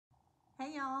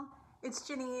Hey y'all, it's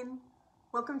Janine.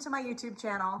 Welcome to my YouTube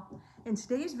channel. In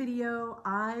today's video,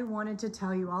 I wanted to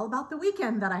tell you all about the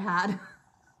weekend that I had.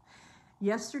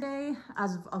 Yesterday,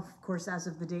 of course, as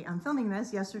of the date I'm filming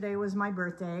this, yesterday was my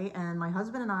birthday, and my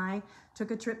husband and I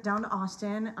took a trip down to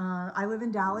Austin. I live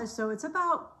in Dallas, so it's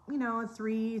about, a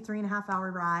three and a half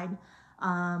hour ride.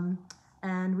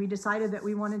 And we decided that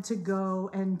we wanted to go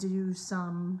and do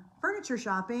some furniture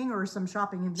shopping or some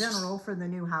shopping in general for the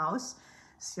new house.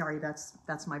 Sorry, that's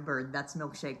my bird. That's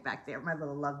Milkshake back there, my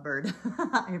little lovebird.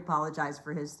 I apologize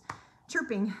for his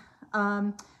chirping. We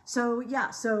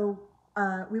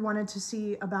wanted to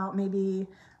see about maybe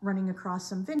running across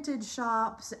some vintage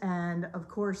shops, and of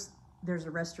course, there's a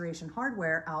Restoration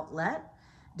Hardware outlet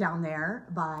down there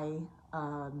by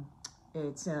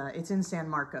it's in San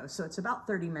Marcos, so it's about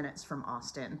 30 minutes from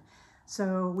Austin.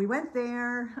 So we went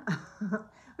there.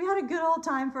 We had a good old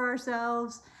time for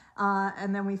ourselves.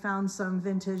 And then we found some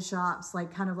vintage shops,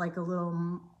 kind of like a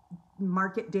little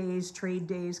market days, trade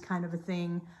days kind of a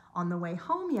thing on the way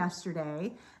home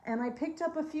yesterday. And I picked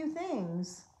up a few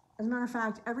things. As a matter of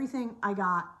fact, everything I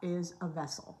got is a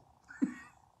vessel.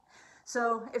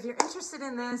 So if you're interested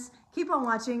in this, keep on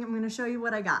watching. I'm going to show you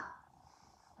what I got.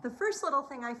 The first little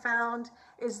thing I found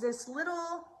is this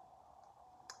little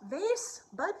vase,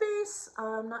 bud vase.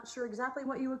 I'm not sure exactly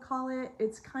what you would call it.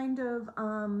 It's kind of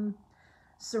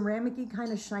ceramic-y,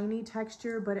 kind of shiny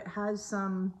texture, but it has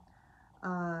some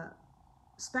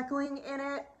speckling in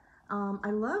it. I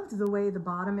loved the way the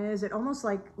bottom is. It almost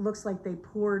looks like they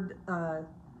poured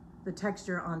the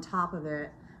texture on top of it,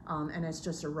 and it's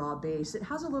just a raw base. It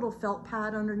has a little felt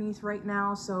pad underneath right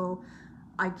now, so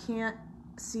I can't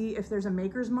see if there's a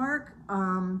maker's mark,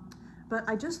 but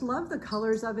I just love the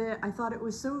colors of it. I thought it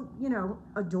was so,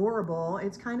 adorable.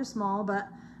 It's kind of small, but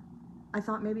I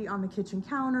thought maybe on the kitchen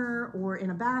counter or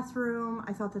in a bathroom,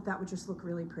 I thought that would just look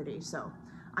really pretty. So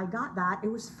I got that. It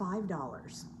was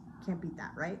 $5. Can't beat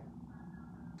that, right?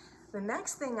 The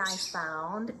next thing I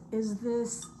found is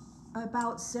this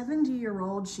about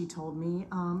 70-year-old, she told me,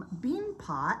 bean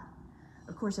pot.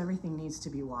 Of course, everything needs to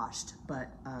be washed, but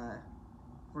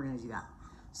we're gonna do that.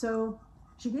 So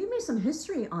she gave me some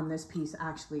history on this piece,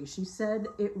 actually. She said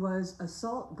it was a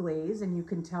salt glaze, and you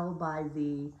can tell by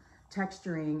the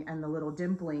texturing and the little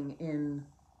dimpling in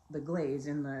the glaze,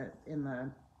 in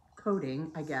the coating,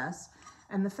 I guess.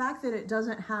 And the fact that it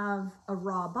doesn't have a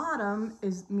raw bottom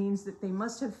means that they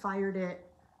must have fired it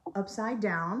upside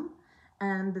down,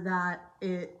 and that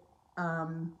it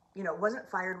wasn't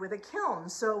fired with a kiln.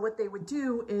 So what they would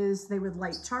do is they would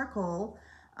light charcoal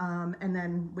and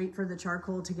then wait for the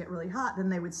charcoal to get really hot. Then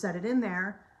they would set it in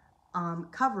there,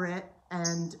 cover it,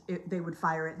 and they would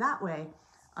fire it that way.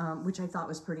 Which I thought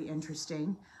was pretty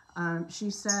interesting.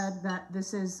 She said that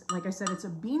this is, like I said, it's a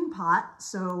bean pot.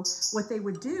 So what they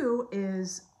would do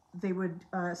is they would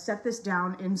set this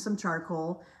down in some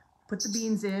charcoal, put the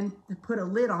beans in, put a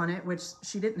lid on it, which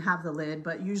she didn't have the lid,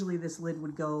 but usually this lid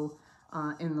would go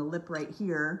in the lip right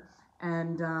here,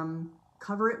 and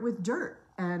cover it with dirt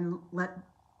and let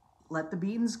the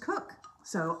beans cook.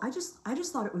 So I just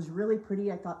thought it was really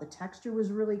pretty. I thought the texture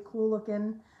was really cool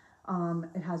looking.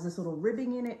 It has this little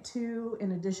ribbing in it too,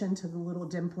 in addition to the little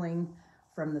dimpling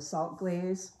from the salt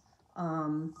glaze.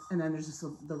 And then there's just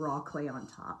the raw clay on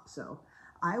top. So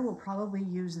I will probably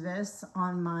use this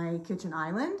on my kitchen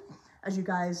island. As you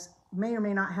guys may or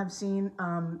may not have seen,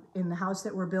 in the house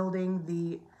that we're building,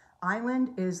 the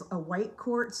island is a white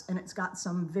quartz, and it's got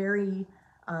some very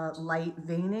light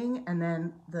veining. And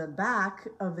then the back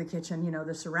of the kitchen,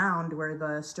 the surround where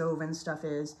the stove and stuff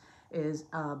is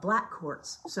black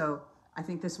quartz. So I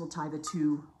think this will tie the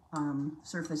two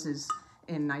surfaces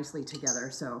in nicely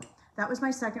together. So that was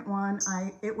my second one.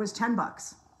 It was 10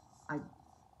 bucks.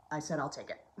 I said, I'll take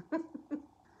it.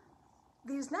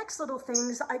 These next little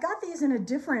things, I got these in a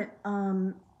different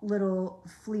little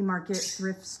flea market,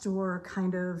 thrift store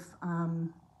kind of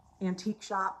antique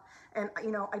shop. And I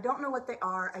don't know what they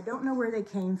are. I don't know where they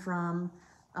came from.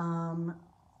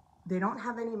 They don't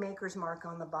have any maker's mark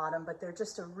on the bottom, but they're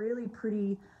just a really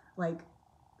pretty,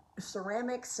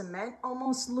 ceramic cement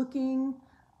almost looking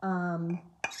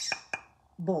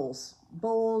bowls,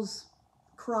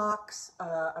 crocks.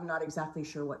 I'm not exactly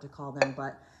sure what to call them,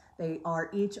 but they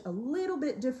are each a little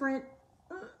bit different,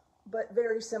 but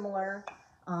very similar.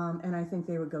 And I think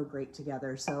they would go great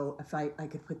together. So if I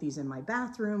could put these in my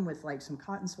bathroom with some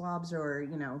cotton swabs or,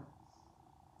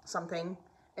 something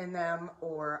in them,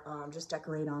 or just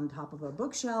decorate on top of a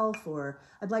bookshelf, or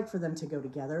I'd like for them to go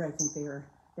together. I think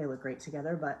they look great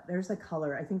together. But there's the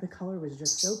color. I think the color was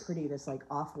just so pretty, this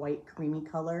off-white creamy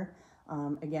color.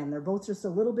 Again, they're both just a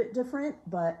little bit different,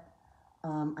 but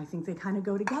I think they kind of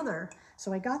go together.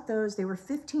 So I got those. They were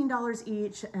 $15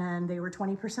 each and they were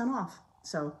 20% off.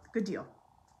 So good deal.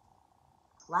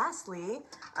 Lastly,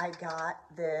 I got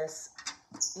this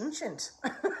ancient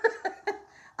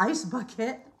ice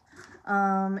bucket.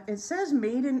 It says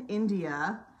made in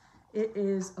India. It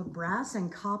is a brass and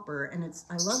copper, and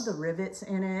I love the rivets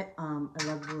in it. I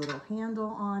love the little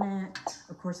handle on it.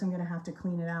 Of course, I'm gonna have to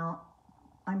clean it out.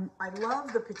 I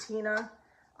love the patina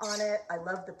on it. I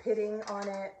love the pitting on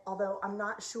it, although I'm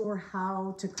not sure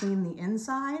how to clean the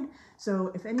inside.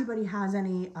 So if anybody has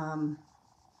any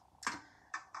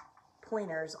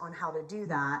pointers on how to do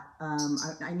that,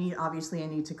 obviously I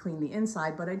need to clean the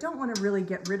inside, but I don't want to really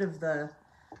get rid of the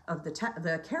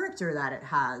character that it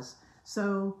has.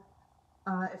 So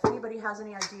if anybody has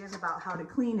any ideas about how to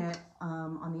clean it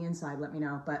on the inside, let me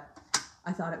know. But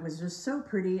I thought it was just so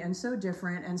pretty and so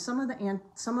different, and some of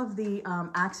the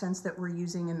accents that we're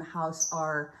using in the house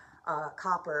are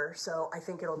copper, so I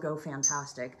think it'll go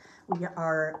fantastic. We have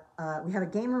a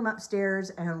game room upstairs,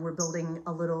 and we're building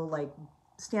a little like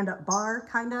stand-up bar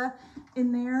kind of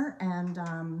in there, and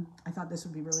I thought this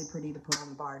would be really pretty to put on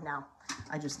the bar. Now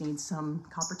I just need some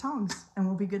copper tongs and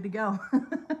we'll be good to go.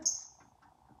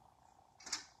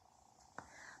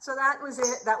 So that was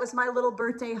it. That was my little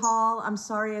birthday haul. I'm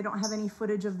sorry I don't have any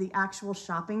footage of the actual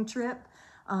shopping trip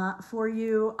for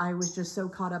you. I was just so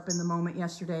caught up in the moment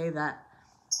yesterday that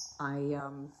I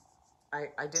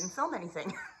didn't film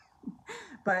anything.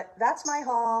 But that's my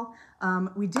haul.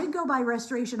 We did go by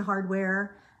Restoration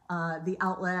Hardware, the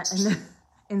outlet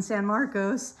in San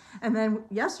Marcos. And then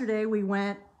yesterday we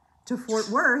went to Fort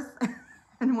Worth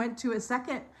and went to a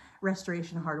second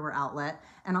Restoration Hardware outlet.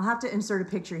 And I'll have to insert a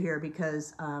picture here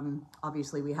because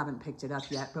obviously we haven't picked it up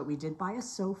yet, but we did buy a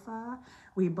sofa.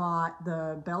 We bought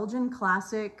the Belgian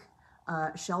Classic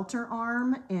shelter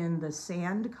arm in the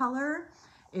sand color.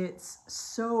 It's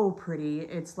so pretty.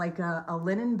 It's like a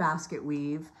linen basket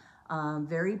weave,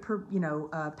 very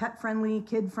pet friendly,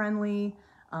 kid friendly,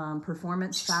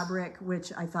 performance fabric,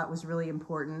 which I thought was really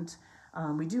important.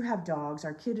 We do have dogs.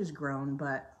 Our kid is grown,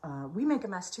 but we make a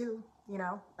mess too.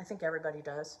 I think everybody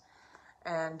does.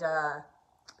 And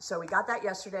so we got that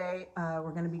yesterday.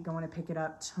 We're going to be going to pick it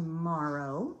up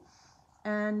tomorrow,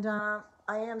 and I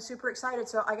am super excited.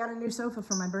 So I got a new sofa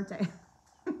for my birthday.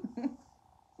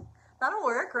 That'll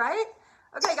work, right?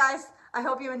 Okay, guys, I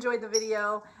hope you enjoyed the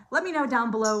video. Let me know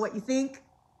down below what you think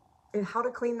and how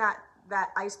to clean that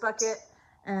ice bucket.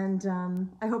 And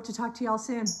I hope to talk to y'all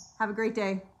soon. Have a great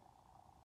day.